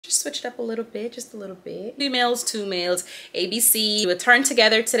Just switch it up a little bit, just a little bit. Females, two males, ABC. We turn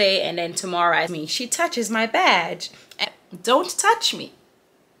together today, and then tomorrow, she touches my badge. And don't touch me.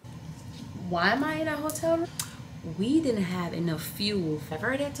 Why am I in a hotel room? We didn't have enough fuel. I've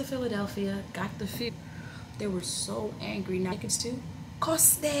already headed to Philadelphia, got the fuel. They were so angry. Now tickets too.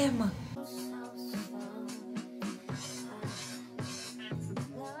 Cost them.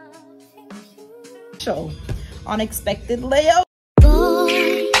 So, unexpected layover.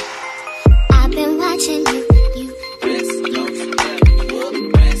 Boy, I've been watching you.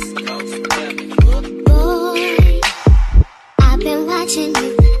 Boy, I've been watching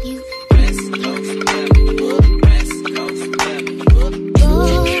you.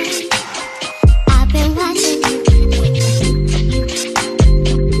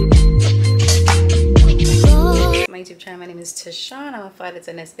 YouTube channel. My name is Tishawn. I'm a flight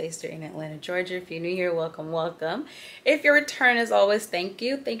attendant based here in Atlanta, Georgia. If you're new here, welcome, welcome. If you're return, as always, thank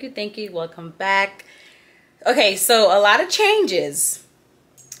you, thank you, thank you. Welcome back. Okay, so a lot of changes.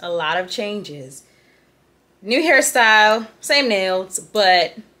 A lot of changes. New hairstyle, same nails,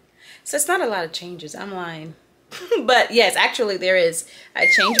 but so it's not a lot of changes. I'm lying. But yes, actually there is. I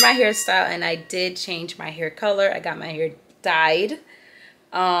changed my hairstyle and I did change my hair color. I got my hair dyed.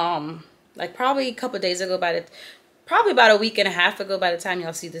 Like probably a couple days ago, probably about a week and a half ago by the time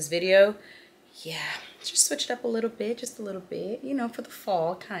y'all see this video. Yeah, just switched up a little bit, just a little bit, you know, for the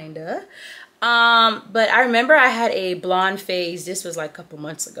fall kinda. But I remember I had a blonde phase. This was like a couple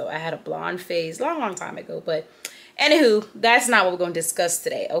months ago. I had a blonde phase long time ago, but anywho, that's not what we're going to discuss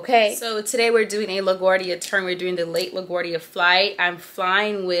today, okay? So today we're doing a LaGuardia turn. We're doing the late LaGuardia flight. I'm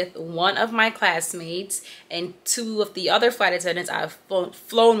flying with one of my classmates and two of the other flight attendants. I've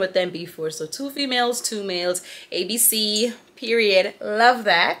flown with them before. So two females, two males, ABC, period. Love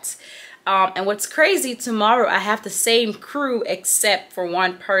that. And what's crazy, tomorrow I have the same crew except for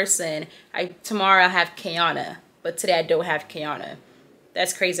one person. Tomorrow I have Kiana, but today I don't have Kiana.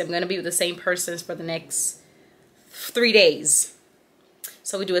 That's crazy. I'm going to be with the same persons for the next 3 days.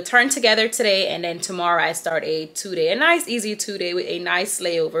 So we do a turn together today, and then tomorrow I start a 2-day, a nice easy 2-day with a nice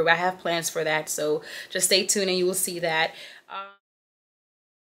layover. I have plans for that, so just stay tuned and you will see that.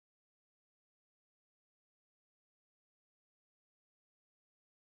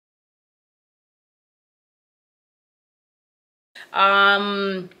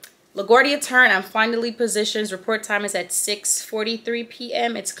 LaGuardia turn, I'm flying to lead positions. Report time is at 6:43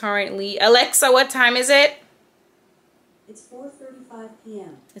 p.m. It's currently, Alexa, what time is it? It's 4:35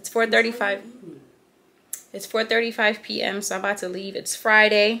 p.m. It's 4:35. It's 4:35 p.m. So I'm about to leave. It's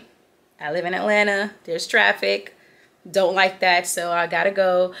Friday. I live in Atlanta. There's traffic. Don't like that, so I gotta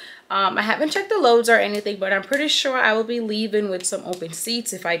go. I haven't checked the loads or anything, but I'm pretty sure I will be leaving with some open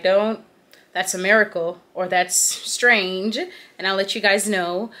seats. If I don't, that's a miracle, or that's strange, and I'll let you guys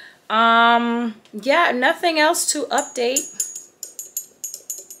know. Yeah, nothing else to update.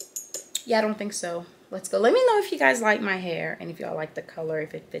 Yeah, I don't think so. Let's go. Let me know if you guys like my hair and if y'all like the color,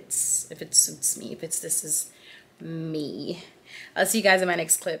 if it fits, if it suits me, if this is me. I'll see you guys in my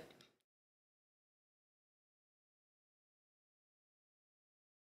next clip.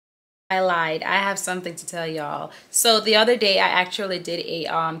 I lied. I have something to tell y'all. So the other day I actually did a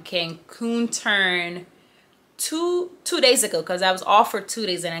Cancun turn two days ago, because I was off for 2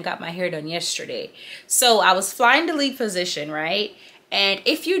 days and I got my hair done yesterday. So I was flying to lead position, right? And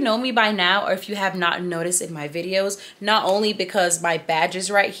if you know me by now, or if you have not noticed in my videos, not only because my badge is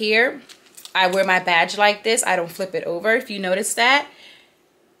right here, I wear my badge like this. I don't flip it over, if you notice that.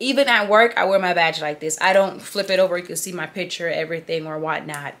 Even at work, I wear my badge like this. I don't flip it over. You can see my picture, everything or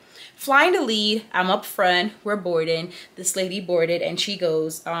whatnot. Flying to lead, I'm up front, we're boarding. This lady boarded and she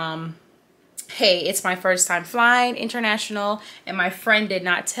goes, hey, it's my first time flying international, and my friend did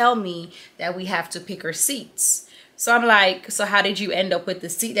not tell me that we have to pick our seats. So I'm like, so how did you end up with the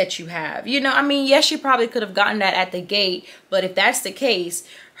seat that you have? You know, I mean, yes, she probably could have gotten that at the gate, but if that's the case,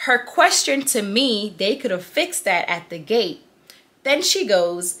 her question to me, they could have fixed that at the gate. Then she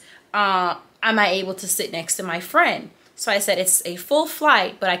goes, am I able to sit next to my friend? So I said, it's a full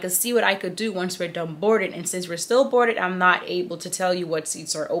flight, but I could see what I could do once we're done boarding. And since we're still boarded, I'm not able to tell you what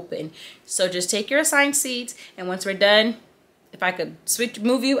seats are open. So just take your assigned seats, and once we're done, if I could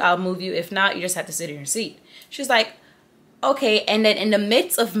move you, I'll move you. If not, you just have to sit in your seat. She's like, okay. And then in the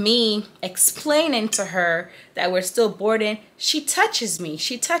midst of me explaining to her that we're still boarding, she touches me.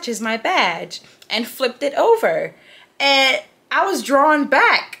 She touches my badge and flipped it over. And I was drawn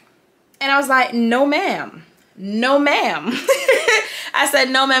back. And I was like, no, ma'am. No, ma'am. I said,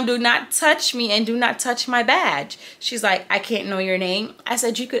 no, ma'am, do not touch me and do not touch my badge. She's like, I can't know your name. I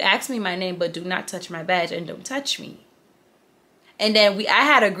said, you could ask me my name, but do not touch my badge and don't touch me. And then I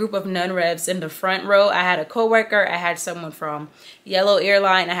had a group of non-revs in the front row. I had a coworker, I had someone from Yellow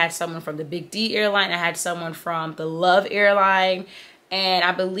Airline, I had someone from the Big D Airline, I had someone from the Love Airline, and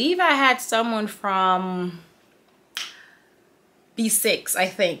I believe I had someone from B6, I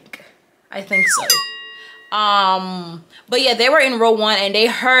think so. But yeah, they were in row 1 and they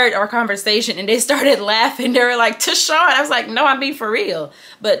heard our conversation and they started laughing. They were like, Tishawn. I was like, no, I'm being for real.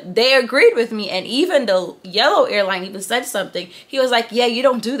 But they agreed with me, and even the Yellow Airline even said something. He was like, yeah, you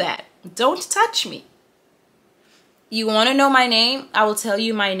don't do that. Don't touch me. You want to know my name? I will tell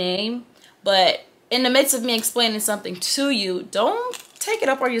you my name. But in the midst of me explaining something to you, don't take it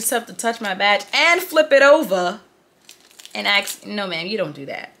up on yourself to touch my badge and flip it over and ask, no ma'am, you don't do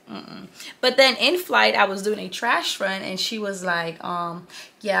that. But then in flight, I was doing a trash run and she was like,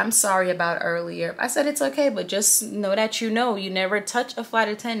 yeah, I'm sorry about earlier. I said, it's okay, but just know that you never touch a flight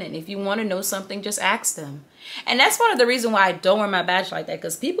attendant. If you want to know something, just ask them. And that's one of the reasons why I don't wear my badge like that,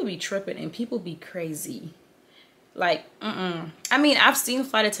 because people be tripping and people be crazy. Like, I mean, I've seen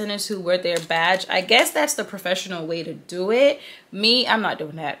flight attendants who wear their badge. I guess that's the professional way to do it. Me, I'm not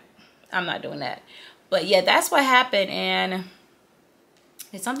doing that. I'm not doing that. But yeah, that's what happened. And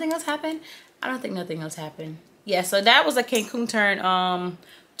did something else happen? I don't think nothing else happened. Yeah, so that was a Cancun turn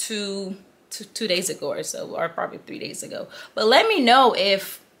two days ago or so, or probably 3 days ago. But let me know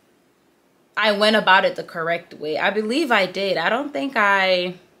if I went about it the correct way. I believe I did. I don't think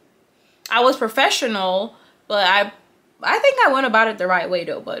I was professional, but I think I went about it the right way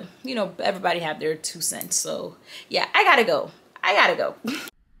though. But you know, everybody have their 2 cents. So yeah, I gotta go. I gotta go.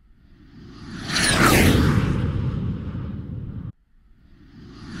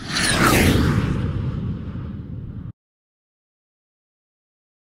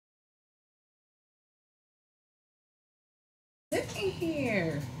 Sitting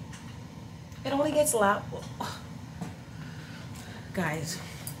here. It only gets loud. Guys,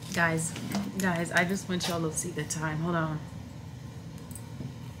 I just want y'all to see the time. Hold on.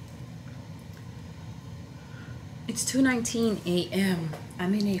 It's 2:19 a.m.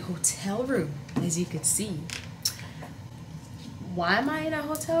 I'm in a hotel room, as you could see. Why am I in a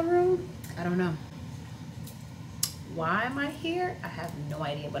hotel room? I don't know. Why am I here? I have no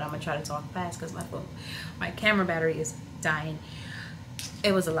idea, but I'm gonna try to talk fast because my camera battery is dying.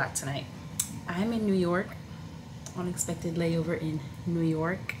 It was a lot tonight. I'm in New York. Unexpected layover in New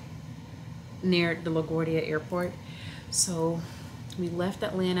York near the LaGuardia airport. So we left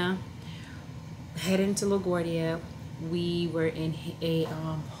Atlanta, headed into LaGuardia. We were in a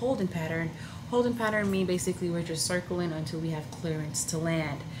holding pattern. Holding pattern means basically we're just circling until we have clearance to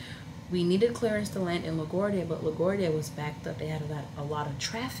land. We needed clearance to land in LaGuardia, but LaGuardia was backed up. They had a lot of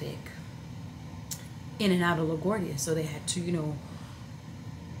traffic in and out of LaGuardia, so they had to, you know,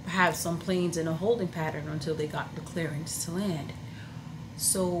 have some planes in a holding pattern until they got the clearance to land.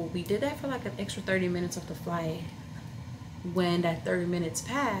 So we did that for like an extra 30 minutes of the flight. When that 30 minutes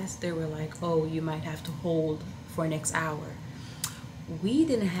passed, they were like, oh, you might have to hold for the next hour. We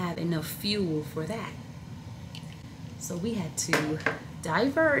didn't have enough fuel for that. So we had to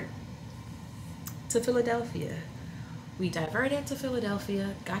divert to Philadelphia. We diverted to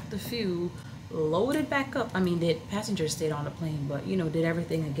Philadelphia, got the fuel, loaded back up. I mean, the passengers stayed on the plane, but you know, did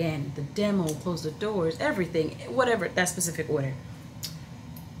everything again. The demo, closed the doors, everything, whatever, that specific order.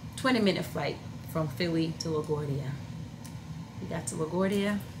 20-minute flight from Philly to LaGuardia. We got to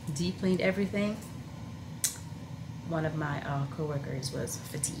LaGuardia, deplaned everything. One of my coworkers was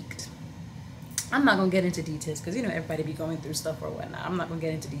fatigued. I'm not gonna get into details because you know everybody be going through stuff or whatnot. I'm not gonna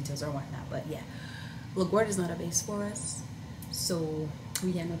get into details or whatnot, but yeah, LaGuardia is not a base for us, so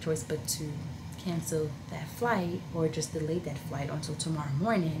we had no choice but to cancel that flight or just delay that flight until tomorrow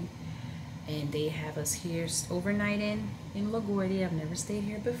morning. And they have us here overnighting in LaGuardia. I've never stayed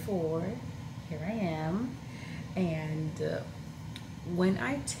here before. Here I am, and when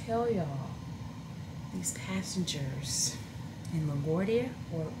I tell y'all, these passengers in LaGuardia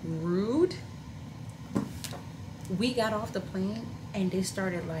were rude. We got off the plane and they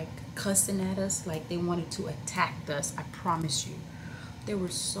started like cussing at us like they wanted to attack us. I promise you, they were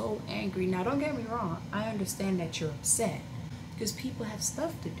so angry. Now don't get me wrong, I understand that you're upset because people have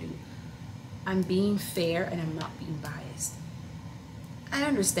stuff to do. I'm being fair and I'm not being biased. I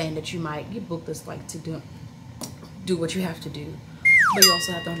understand that you booked this flight to do what you have to do, but you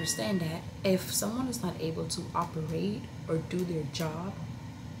also have to understand that if someone is not able to operate or do their job,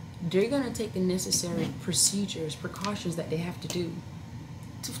 they're going to take the necessary procedures, precautions that they have to do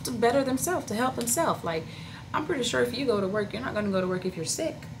to better themselves, to help themselves. Like, I'm pretty sure if you go to work, you're not going to go to work if you're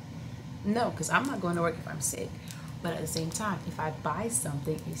sick. No, because I'm not going to work if I'm sick. But at the same time, if I buy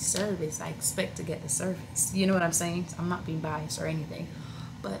something, a service, I expect to get the service. You know what I'm saying? I'm not being biased or anything.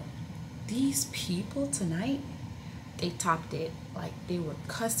 But these people tonight, they topped it. Like, they were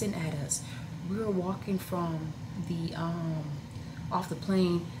cussing at us. We were walking from the off the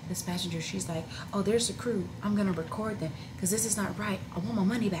plane. This passenger, she's like, oh, there's the crew, I'm gonna record them because this is not right, I want my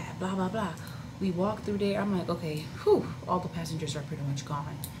money back, blah blah blah. We walked through there. I'm like, okay, whew, all the passengers are pretty much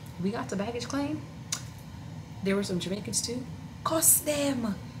gone. We got to baggage claim. There were some Jamaicans too. Cuss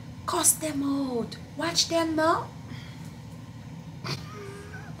them out, watch them now.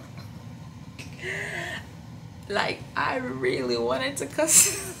 Like, I really wanted to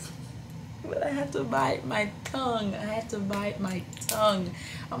cuss, but I had to bite my tongue.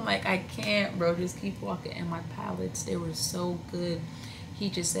 I'm like, I can't, bro. Just keep walking. And my palettes, they were so good. He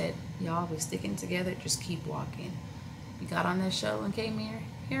just said, y'all, we're sticking together. Just keep walking. We got on that shuttle and came here.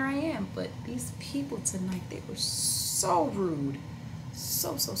 Here I am. But these people tonight, they were so rude.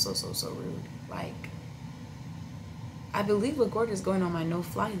 So rude. Like, I believe LaGuardia is going on my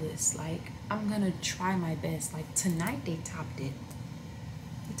no-fly list. Like, I'm gonna try my best. Like, tonight they topped it.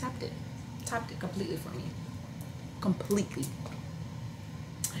 They topped it completely for me. Completely.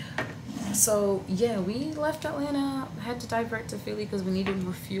 So yeah, we left Atlanta, had to divert to Philly because we needed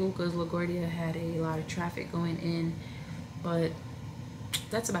more fuel because LaGuardia had a lot of traffic going in. But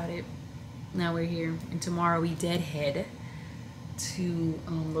that's about it. Now we're here, and tomorrow we deadhead to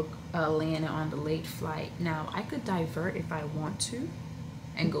land on the late flight. Now I could divert if I want to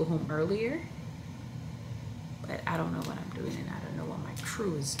and go home earlier, but I don't know what I'm doing and I don't know what my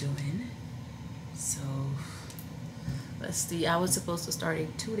crew is doing. So let's see. I was supposed to start a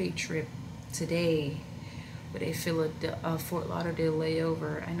 2-day trip today with a Fort Lauderdale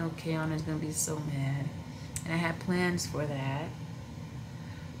layover. I know Kayon is gonna be so mad, and I had plans for that,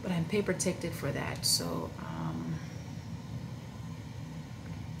 but I'm pay protected for that. So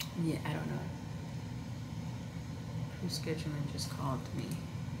yeah, I don't know. Crew scheduling just called me.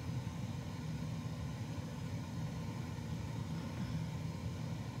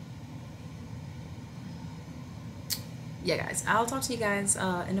 Yeah, guys, I'll talk to you guys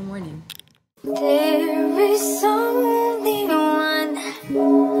in the morning. There is only one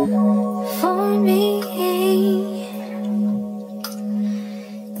for me.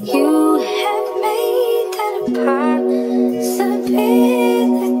 You have made that a possibility.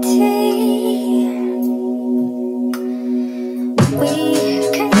 We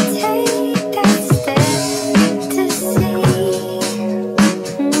can take that step to see.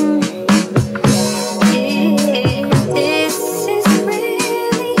 This is really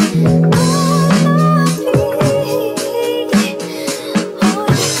all of me. All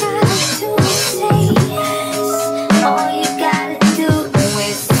you gotta do is say yes. All you gotta do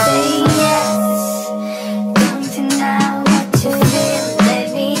is say yes. Don't deny what you feel. Let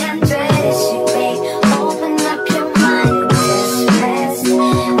me undress you, babe. Open up your mind and just rest.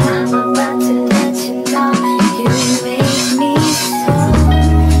 I'm about to let you know you make me so.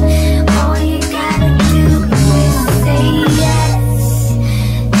 All you gotta do is say yes.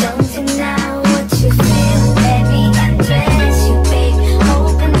 Don't deny what you feel. Let me undress you, babe.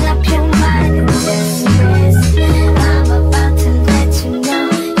 Open up your mind and just rest. I'm about to let you know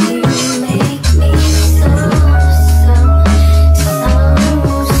you make me so.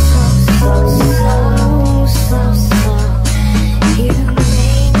 You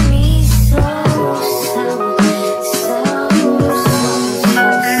make me so.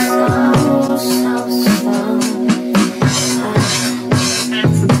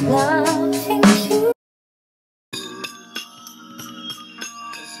 Loving you.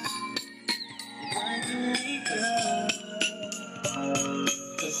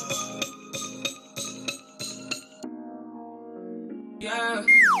 Yeah.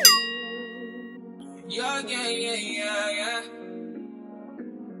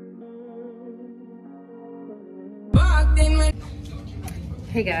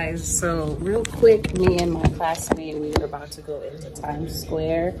 Hey guys, so real quick, me and my classmate, we were about to go into Times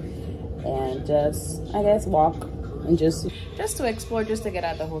Square and just, I guess, walk and just to explore, just to get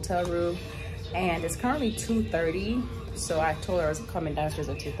out of the hotel room. And it's currently 2:30, so I told her I was coming downstairs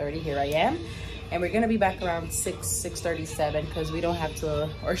at 2:30. Here I am, and we're gonna be back around 6:37 because we don't have to,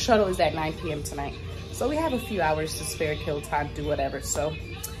 our shuttle is at 9 p.m. tonight, so we have a few hours to spare, kill time, do whatever. So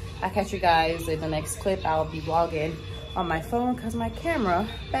I'll catch you guys in the next clip. I'll be vlogging on my phone because my camera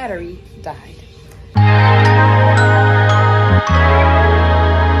battery died.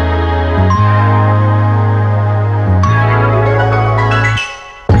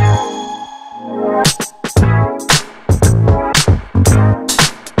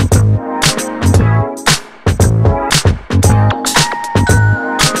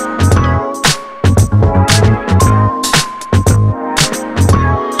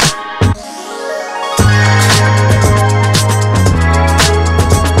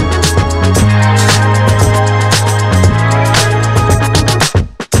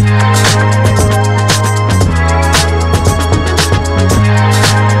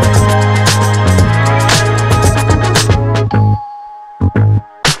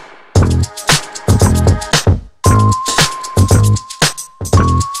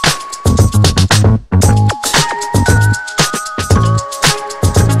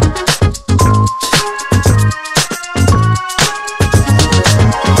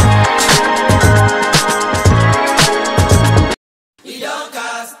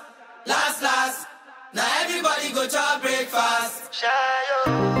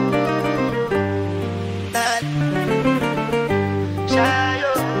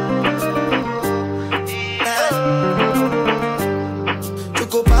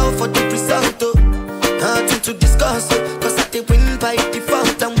 hustle, cause I did win by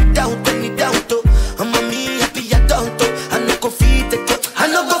default and without any doubt. Oh, I'm a me happy adult. Oh, I no go feed the girl, I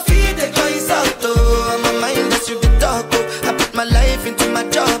no go feed the guys out. Oh, I'm a mind that's you the dog. Oh, I put my life into my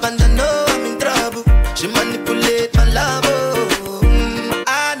job and I know I'm in trouble. She manipulate my love. Oh,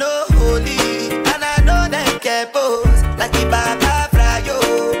 I know holy and I know them get pose like the Baba Frayo.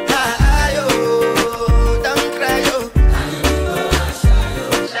 Don't cry yo.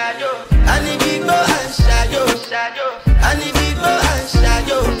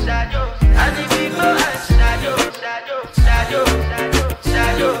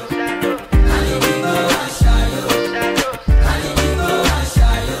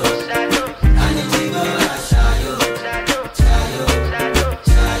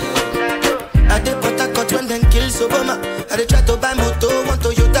 I dey try to buy moto, want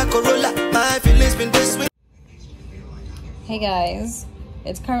Toyota Corolla. My feelings been this way. Hey guys,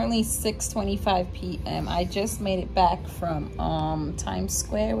 it's currently 6:25 p.m. I just made it back from Times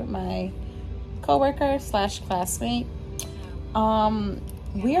Square with my coworker slash classmate.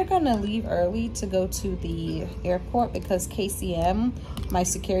 We are gonna leave early to go to the airport because KCM, my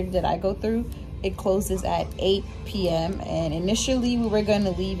security that I go through, it closes at 8 p.m. and initially we were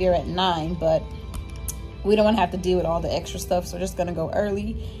gonna leave here at 9, but we don't want to have to deal with all the extra stuff, so we're just gonna go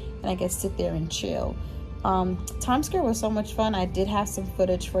early and I guess sit there and chill. Times Square was so much fun. I did have some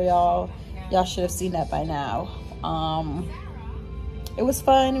footage for y'all. Y'all should have seen that by now. It was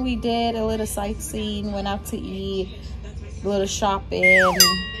fun. We did a little sightseeing, went out to eat, a little shopping.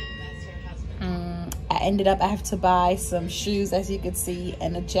 I ended up, I have to buy some shoes, as you can see,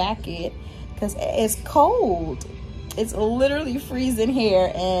 and a jacket because it's cold. It's literally freezing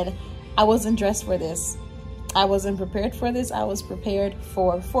here and I wasn't dressed for this. I wasn't prepared for this. I was prepared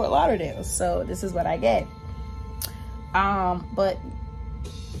for Fort Lauderdale, so this is what I get. But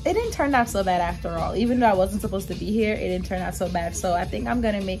it didn't turn out so bad after all. Even though I wasn't supposed to be here, it didn't turn out so bad. So I think I'm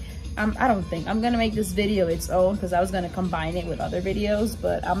gonna make, I'm gonna make this video its own because I was gonna combine it with other videos,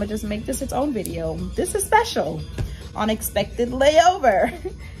 but I'm gonna just make this its own video. This is special. Unexpected layover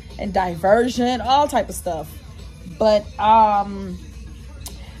and diversion, all type of stuff. But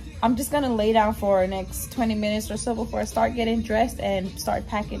I'm just gonna lay down for the next 20 minutes or so before I start getting dressed and start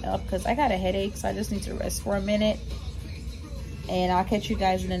packing up because I got a headache, so I just need to rest for a minute. And I'll catch you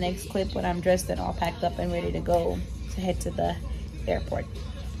guys in the next clip when I'm dressed and all packed up and ready to go to head to the airport.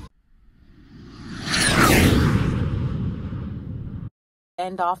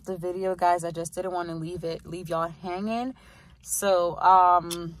 End off the video, guys. I just didn't want to leave y'all hanging. So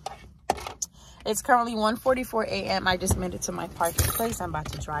it's currently 1:44 a.m. I just made it to my parking place. I'm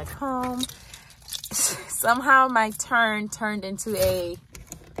about to drive home. Somehow my turn turned into a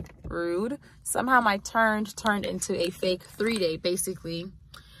turned into a fake 3-day, basically.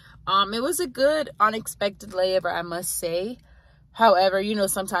 It was a good unexpected layover, I must say. However, you know,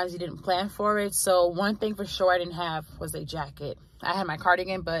 sometimes you didn't plan for it. So one thing for sure I didn't have was a jacket. I had my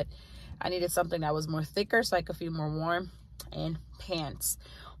cardigan, but I needed something that was more thicker so I could feel more warm, and pants.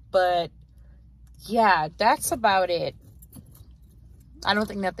 But yeah, that's about it. I don't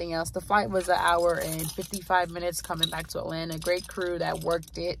think nothing else. The flight was 1 hour and 55 minutes coming back to Atlanta. Great crew that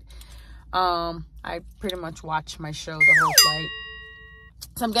worked it. I pretty much watched my show the whole flight.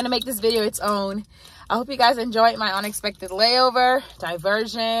 So I'm gonna make this video its own. I hope you guys enjoyed my unexpected layover,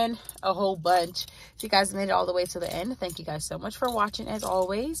 diversion, a whole bunch. If you guys made it all the way to the end, thank you guys so much for watching as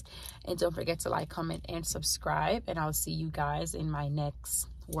always. And don't forget to like, comment, and subscribe. And I'll see you guys in my next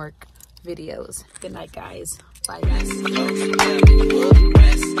work videos. Good night, guys. Bye, guys.